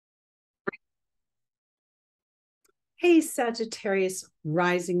Hey, Sagittarius,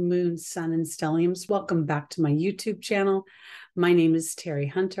 rising moon, sun, and stelliums. Welcome back to my YouTube channel. My name is Teri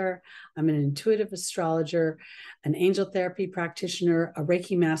Hunter. I'm an intuitive astrologer, an angel therapy practitioner, a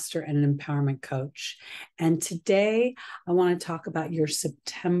Reiki master, and an empowerment coach. And today I want to talk about your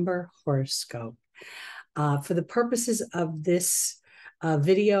September horoscope. For the purposes of this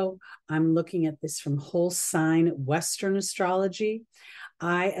video, I'm looking at this from whole sign Western astrology.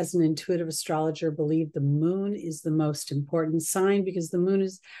 I, as an intuitive astrologer, believe the moon is the most important sign because the moon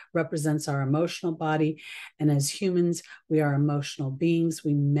represents our emotional body. And as humans, we are emotional beings.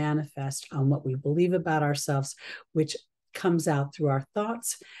 We manifest on what we believe about ourselves, which comes out through our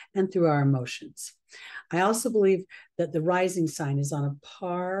thoughts and through our emotions. I also believe that the rising sign is on a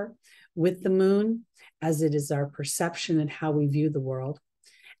par with the moon, as it is our perception and how we view the world.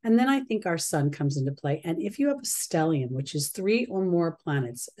 And then I think our sun comes into play. And if you have a stellium, which is 3 or more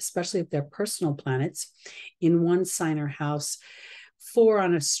planets, especially if they're personal planets, in one sign or house, 4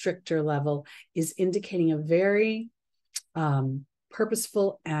 on a stricter level is indicating a very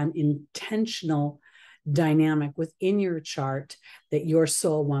purposeful and intentional dynamic within your chart that your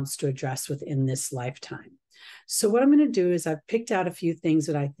soul wants to address within this lifetime. So what I'm going to do is I've picked out a few things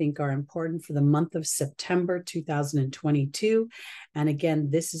that I think are important for the month of September 2022. And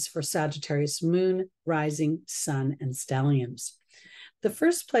again, this is for Sagittarius moon, rising, sun, and stelliums. The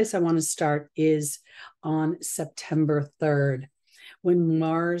first place I want to start is on September 3rd, when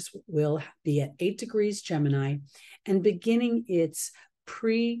Mars will be at 8 degrees Gemini and beginning its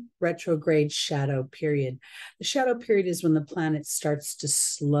pre-retrograde shadow period. The shadow period is when the planet starts to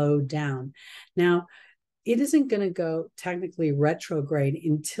slow down. Now, it isn't going to go technically retrograde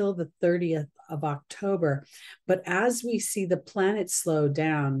until the 30th of October. But as we see the planet slow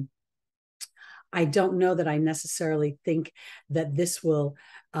down, I don't know that I necessarily think that this will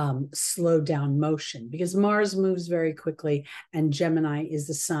slow down motion, because Mars moves very quickly and Gemini is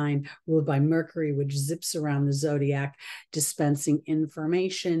the sign ruled by Mercury, which zips around the zodiac, dispensing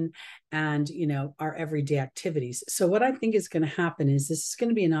information and, our everyday activities. So what I think is going to happen is this is going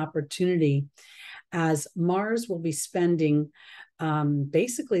to be an opportunity, as Mars will be spending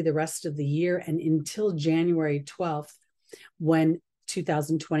basically the rest of the year and until January 12th,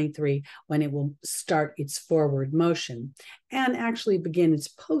 2023, when it will start its forward motion and actually begin its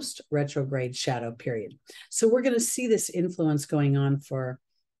post-retrograde shadow period. So we're going to see this influence going on for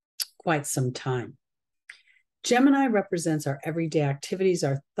quite some time. Gemini represents our everyday activities,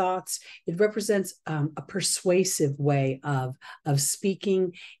 our thoughts. It represents a persuasive way of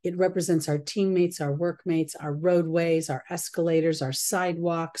speaking. It represents our teammates, our workmates, our roadways, our escalators, our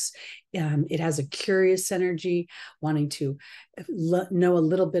sidewalks. It has a curious energy, wanting to know a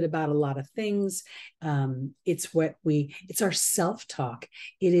little bit about a lot of things. It's our self-talk.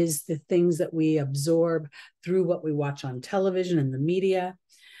 It is the things that we absorb through what we watch on television and the media.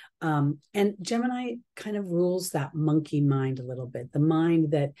 And Gemini kind of rules that monkey mind a little bit, the mind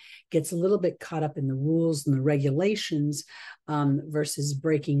that gets a little bit caught up in the rules and the regulations versus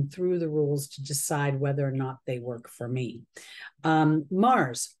breaking through the rules to decide whether or not they work for me.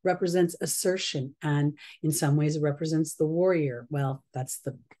 Mars represents assertion, and in some ways it represents the warrior. Well, that's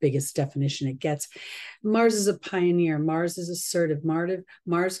the biggest definition it gets. Mars is a pioneer. Mars is assertive.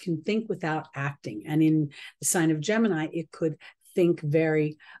 Mars can think without acting. And in the sign of Gemini, it could think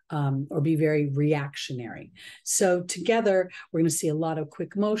very or be very reactionary. So together, we're going to see a lot of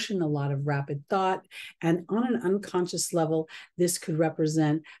quick motion, a lot of rapid thought. And on an unconscious level, this could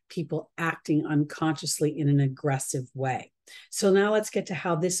represent people acting unconsciously in an aggressive way. So now let's get to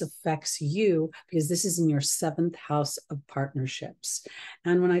how this affects you, because this is in your 7th house of partnerships.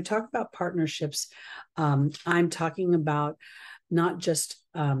 And when I talk about partnerships, I'm talking about not just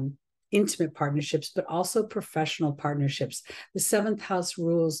intimate partnerships, but also professional partnerships. The 7th house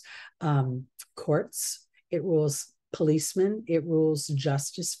rules courts, it rules policemen, it rules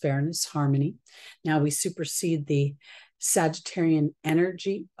justice, fairness, harmony. Now we supersede the Sagittarian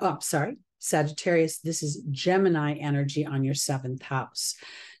energy. Sagittarius, this is Gemini energy on your 7th house.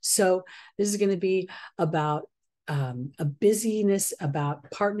 So this is going to be about a busyness,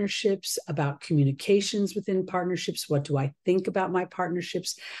 about partnerships, about communications within partnerships. What do I think about my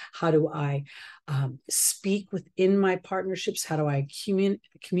partnerships? How do I speak within my partnerships? How do I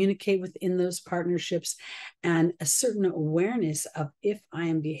communicate within those partnerships? And a certain awareness of if I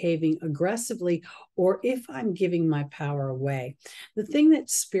am behaving aggressively or if I'm giving my power away. The thing that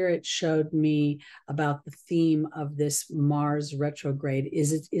Spirit showed me about the theme of this Mars retrograde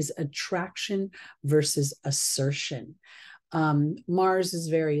is it is attraction versus assertion. Mars is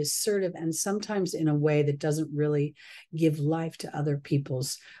very assertive and sometimes in a way that doesn't really give life to other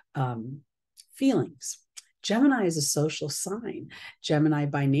people's feelings. Gemini is a social sign. Gemini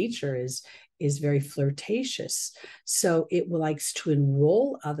by nature is very flirtatious. So it likes to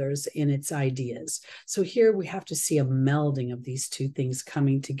enroll others in its ideas. So here we have to see a melding of these two things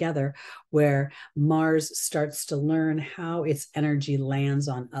coming together, where Mars starts to learn how its energy lands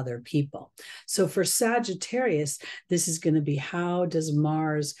on other people. So for Sagittarius, this is going to be, how does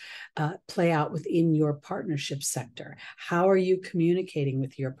Mars play out within your partnership sector? How are you communicating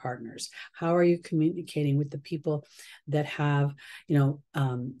with your partners? How are you communicating with the people that have,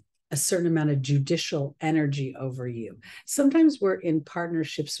 a certain amount of judicial energy over you? Sometimes we're in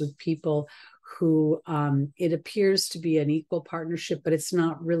partnerships with people who it appears to be an equal partnership, but it's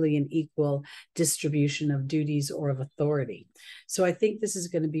not really an equal distribution of duties or of authority. So I think this is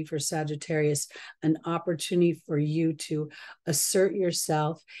going to be, for Sagittarius, an opportunity for you to assert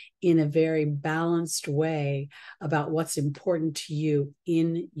yourself in a very balanced way about what's important to you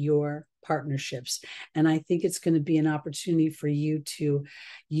in your partnerships. And I think it's going to be an opportunity for you to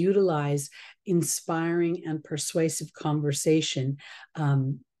utilize inspiring and persuasive conversation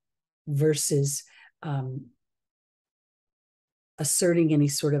versus asserting any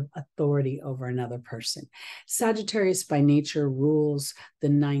sort of authority over another person. Sagittarius by nature rules the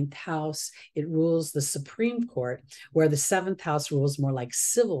 9th house. It rules the Supreme Court, where the 7th house rules more like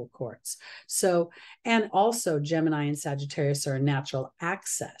civil courts. So, and also Gemini and Sagittarius are a natural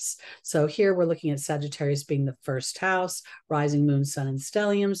axis. So here we're looking at Sagittarius being the 1st house, rising moon, sun, and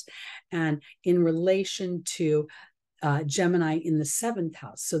stelliums, and in relation to Gemini in the 7th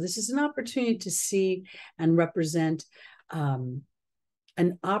house. So this is an opportunity to see and represent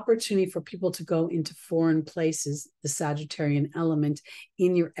an opportunity for people to go into foreign places, the Sagittarian element,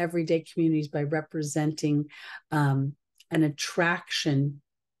 in your everyday communities by representing an attraction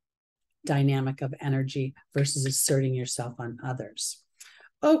dynamic of energy versus asserting yourself on others.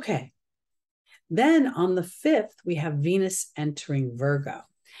 Okay. Then on the 5th, we have Venus entering Virgo.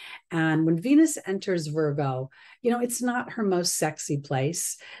 And when Venus enters Virgo, it's not her most sexy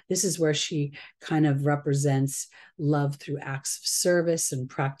place. This is where she kind of represents love through acts of service and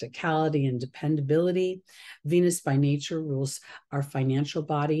practicality and dependability. Venus by nature rules our financial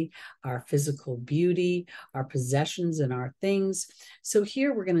body, our physical beauty, our possessions, and our things. So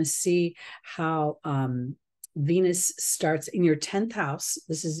here we're going to see how Venus starts in your 10th house.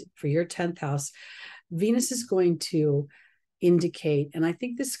 This is for your 10th house. Venus is going to indicate, and I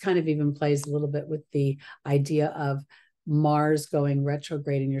think this kind of even plays a little bit with the idea of Mars going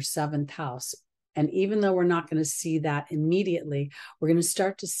retrograde in your 7th house. And even though we're not going to see that immediately, we're going to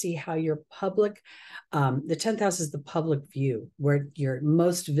start to see how your public, the 10th house is the public view, where you're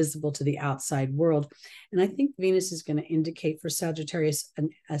most visible to the outside world. And I think Venus is going to indicate for Sagittarius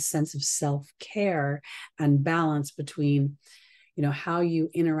a sense of self-care and balance between how you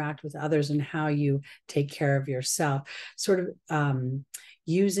interact with others and how you take care of yourself, sort of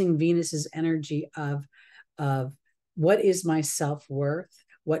using Venus's energy of what is my self-worth?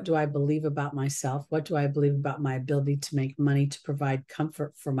 What do I believe about myself? What do I believe about my ability to make money, to provide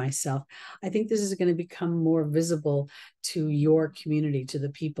comfort for myself? I think this is going to become more visible to your community, to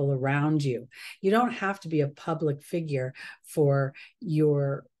the people around you. You don't have to be a public figure for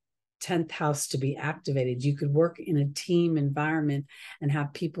your 10th house to be activated. You could work in a team environment and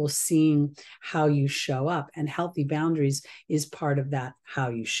have people seeing how you show up, and healthy boundaries is part of that, how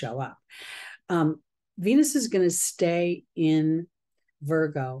you show up. Venus is going to stay in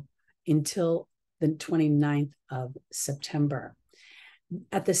Virgo until the 29th of September.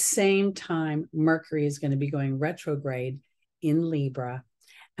 At the same time, Mercury is going to be going retrograde in Libra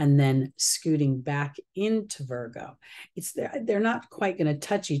and then scooting back into Virgo. They're not quite going to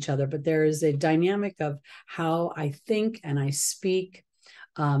touch each other, but there is a dynamic of how I think and I speak,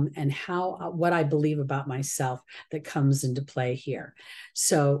 and what I believe about myself that comes into play here.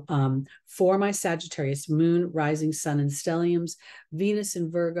 So for my Sagittarius, moon, rising, sun, and stelliums, Venus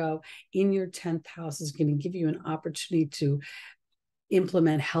in Virgo in your 10th house is going to give you an opportunity to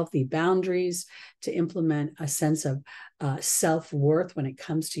implement healthy boundaries, to implement a sense of self-worth when it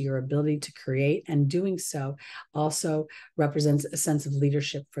comes to your ability to create, and doing so also represents a sense of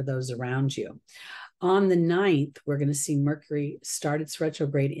leadership for those around you. On the 9th, we're going to see Mercury start its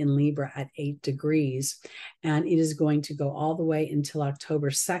retrograde in Libra at 8 degrees, and it is going to go all the way until October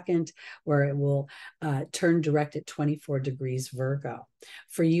 2nd, where it will turn direct at 24 degrees Virgo.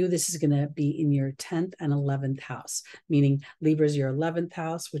 For you, this is going to be in your 10th and 11th house, meaning Libra is your 11th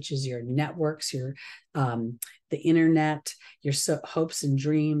house, which is your networks, your the internet, your hopes and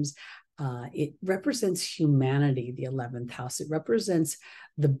dreams. It represents humanity, the 11th house. It represents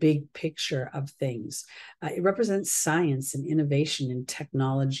the big picture of things. It represents science and innovation and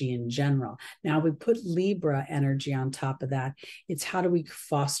technology in general. Now we put Libra energy on top of that. It's how do we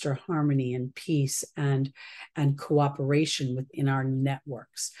foster harmony and peace and cooperation within our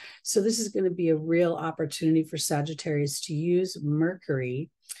networks. So this is going to be a real opportunity for Sagittarius to use Mercury.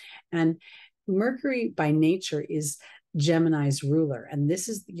 And Mercury by nature is Gemini's ruler, and this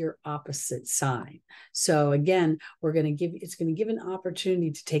is your opposite sign. So again, it's going to give an opportunity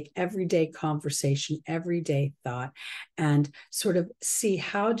to take everyday conversation, everyday thought, and sort of see,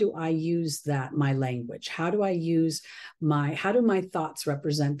 how do I use my language? How do my thoughts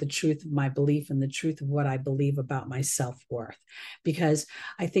represent the truth of my belief and the truth of what I believe about my self-worth? Because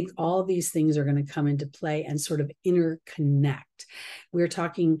I think all these things are going to come into play and sort of interconnect. We're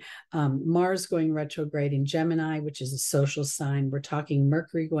talking Mars going retrograde in Gemini, which is a social sign. We're talking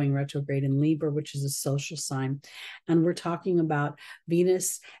Mercury going retrograde in Libra, which is a social sign. And we're talking about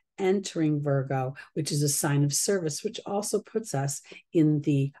Venus entering Virgo, which is a sign of service, which also puts us in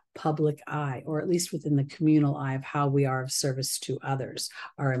the public eye, or at least within the communal eye of how we are of service to others,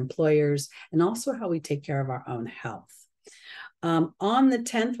 our employers, and also how we take care of our own health. On the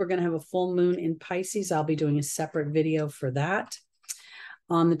 10th, we're going to have a full moon in Pisces. I'll be doing a separate video for that.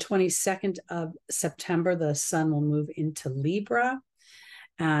 On the 22nd of September, the sun will move into Libra.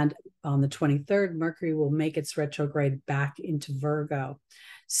 And on the 23rd, Mercury will make its retrograde back into Virgo.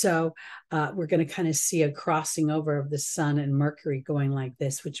 So we're going to kind of see a crossing over of the sun and Mercury going like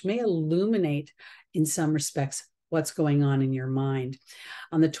this, which may illuminate in some respects what's going on in your mind.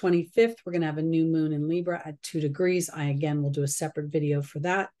 On the 25th, we're going to have a new moon in Libra at 2 degrees. I, again, will do a separate video for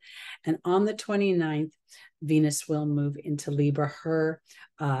that. And on the 29th, Venus will move into Libra,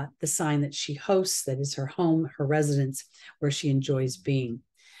 the sign that she hosts, that is her home, her residence, where she enjoys being.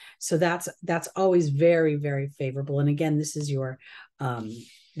 So that's always very, very favorable. And again, this is your,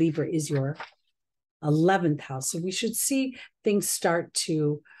 Libra is your 11th house. So we should see things start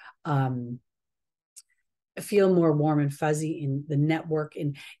to feel more warm and fuzzy in the network,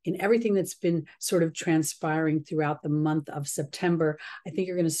 in everything that's been sort of transpiring throughout the month of September. I think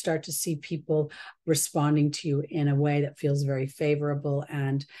you're going to start to see people responding to you in a way that feels very favorable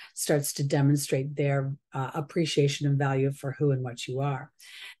and starts to demonstrate their appreciation and value for who and what you are.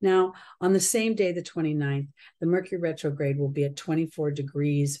 Now, on the same day, the 29th, the Mercury retrograde will be at 24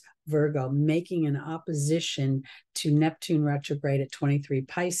 degrees Virgo, making an opposition to Neptune retrograde at 23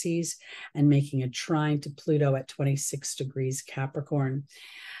 Pisces and making a trine to Pluto at 26 degrees Capricorn.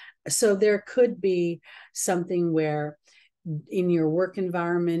 So there could be something where in your work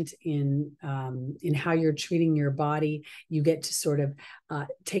environment, in how you're treating your body, you get to sort of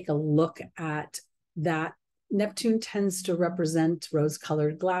take a look at that. Neptune tends to represent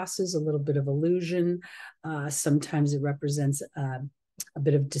rose-colored glasses, a little bit of illusion. Sometimes it represents a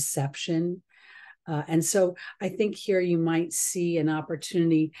bit of deception. And so I think here you might see an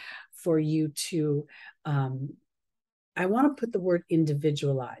opportunity for you to, I want to put the word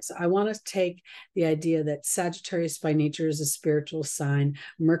individualize. I want to take the idea that Sagittarius by nature is a spiritual sign.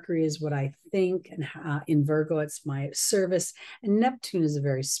 Mercury is what I think, and in Virgo, it's my service. And Neptune is a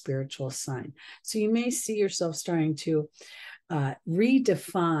very spiritual sign. So you may see yourself starting to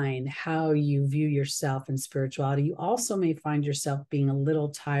redefine how you view yourself and spirituality. You also may find yourself being a little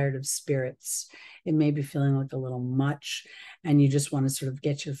tired of spirits. It may be feeling like a little much, and you just want to sort of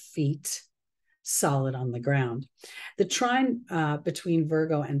get your feet solid on the ground. The trine between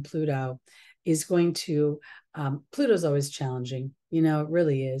Virgo and Pluto is going to, Pluto's always challenging. You know, it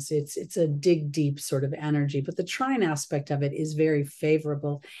really is. It's a dig deep sort of energy, but the trine aspect of it is very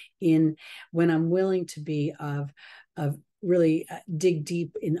favorable in when I'm willing to be of really dig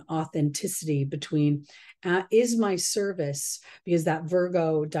deep in authenticity between is my service, because that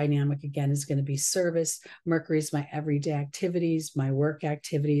Virgo dynamic again is going to be service. Mercury is my everyday activities, my work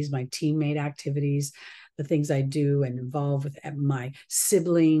activities, my teammate activities, the things I do and involve with my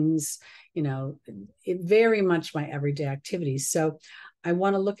siblings, you know, it very much my everyday activities. So I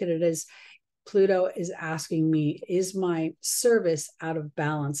want to look at it as Pluto is asking me, is my service out of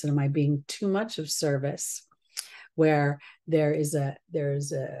balance? And am I being too much of service, where there's a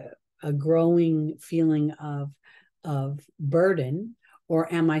growing feeling of burden,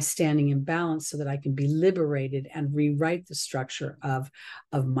 or am I standing in balance so that I can be liberated and rewrite the structure of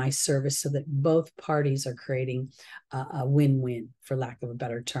my service so that both parties are creating a win-win, for lack of a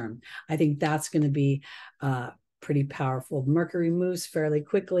better term? I think that's going to be pretty powerful. Mercury moves fairly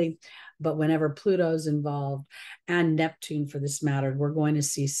quickly, but whenever Pluto's involved, and Neptune for this matter, we're going to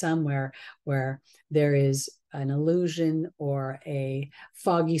see somewhere where there is an illusion or a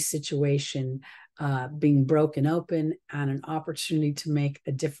foggy situation being broken open, and an opportunity to make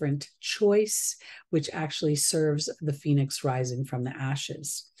a different choice, which actually serves the phoenix rising from the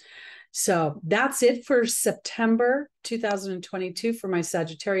ashes. So that's it for September 2022 for my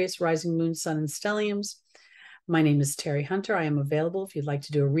Sagittarius, rising, moon, sun, and stelliums. My name is Teri Hunter. I am available if you'd like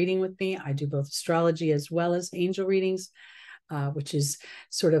to do a reading with me. I do both astrology as well as angel readings, which is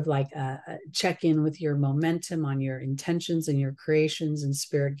sort of like a check-in with your momentum on your intentions and your creations, and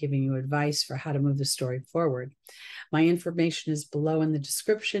spirit giving you advice for how to move the story forward. My information is below in the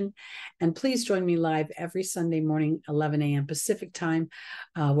description, and please join me live every Sunday morning, 11 a.m. Pacific time,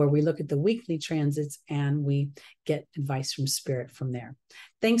 where we look at the weekly transits and we get advice from spirit from there.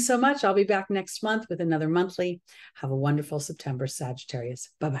 Thanks so much. I'll be back next month with another monthly. Have a wonderful September, Sagittarius.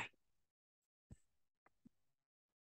 Bye-bye.